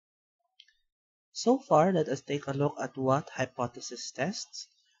So far, let us take a look at what hypothesis tests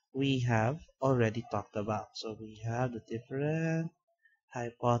we have already talked about. So we have the different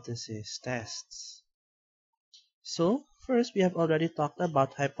hypothesis tests. So first, we have already talked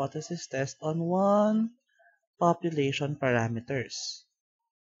about hypothesis test on one population parameters.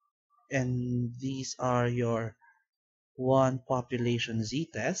 And these are your one population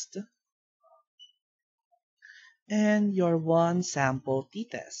z-test and your one sample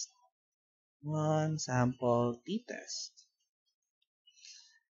t-test. One sample t-test.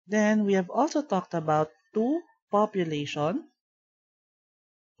 Then we have also talked about population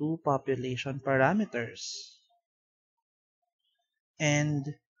parameters.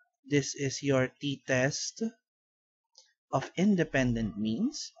 And this is your t-test of independent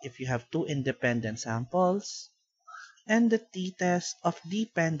means if you have two independent samples, and the t-test of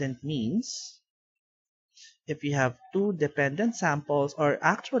dependent means if you have two dependent samples, or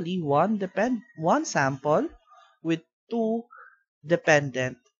actually one sample with two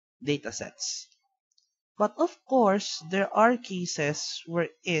dependent datasets. But of course, there are cases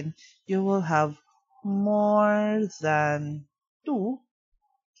wherein you will have more than two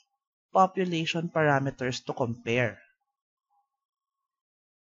population parameters to compare.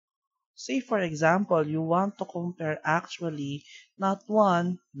 Say for example, you want to compare actually not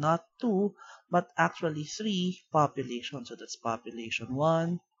one, not two, but actually three populations. So that's population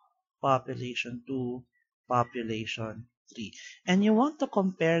 1, population 2, population 3. And you want to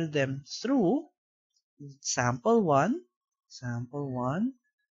compare them through sample 1,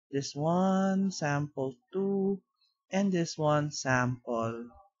 this one, sample 2, and this one, sample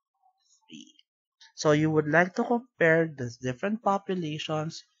 3. So you would like to compare the different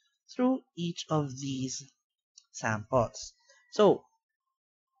populations through each of these samples. So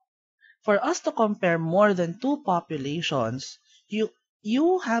for us to compare more than two populations, you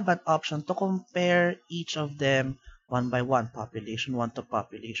have an option to compare each of them one by one. Population 1 to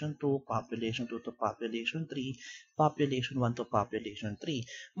population 2, population 2 to population 3, population 1 to population 3.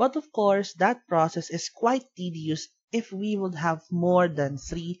 But of course, that process is quite tedious if we would have more than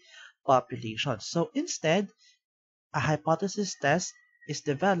 3 populations. So instead, a hypothesis test is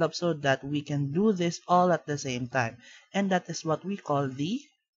developed so that we can do this all at the same time. And that is what we call the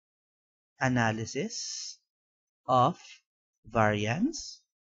analysis of variance,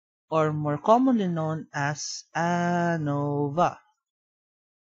 or more commonly known as ANOVA.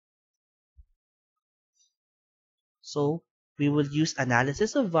 So we will use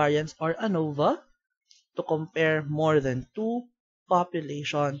analysis of variance, or ANOVA, to compare more than two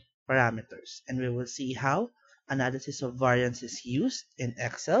population parameters. And we will see how analysis of variance is used in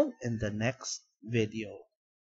Excel in the next video.